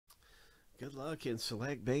Good luck in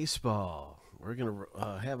select baseball. We're going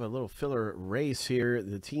to have a little filler race here.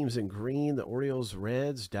 The teams in green, the Orioles,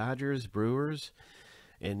 Reds, Dodgers, Brewers,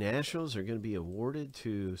 and Nationals are going to be awarded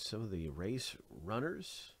to some of the race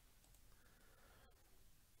runners.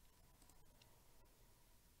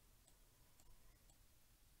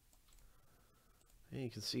 And you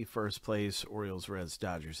can see first place, Orioles, Reds,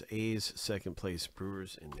 Dodgers, A's. Second place,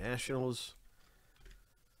 Brewers and Nationals.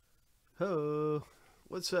 Ho!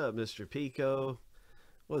 What's up, Mr. Pico?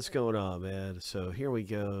 What's going on, man? So here we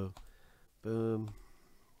go. Boom.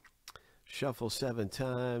 Shuffle 7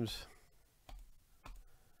 times.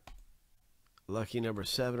 Lucky number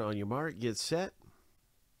 7 on your mark. Get set.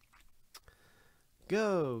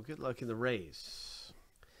 Go. Good luck in the race.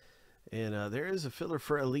 And there is a filler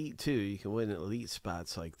for Elite, too. You can win Elite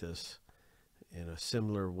spots like this in a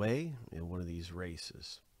similar way in one of these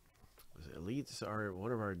races. Elites are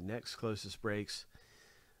one of our next closest breaks.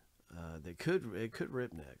 It could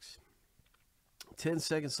rip next. 10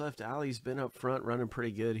 seconds left. Ali's been up front running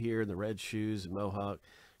pretty good here in the red shoes and mohawk.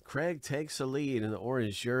 Craig takes the lead in the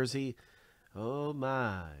orange jersey. Oh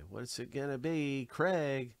my, what's it gonna be?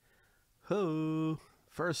 Craig. Ho!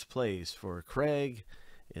 First place for Craig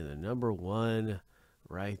in the number 1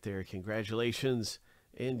 right there. Congratulations.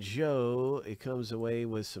 And Joe, it comes away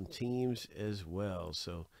with some teams as well.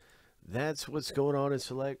 So that's what's going on in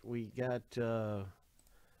select. We got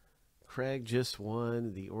Craig just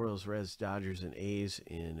won the Orioles, Reds, Dodgers, and A's,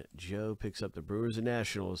 and Joe picks up the Brewers and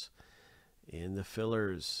Nationals in the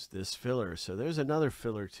fillers, this filler. So there's another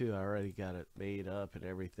filler too. I already got it made up and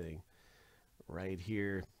everything right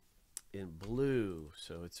here in blue.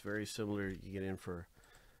 So it's very similar. You get in for,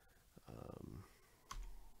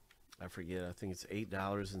 I forget, I think it's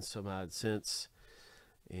 $8 and some odd cents.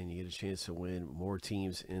 And you get a chance to win more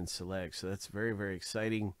teams in select. So that's very, very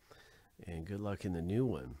exciting. And good luck in the new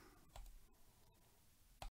one.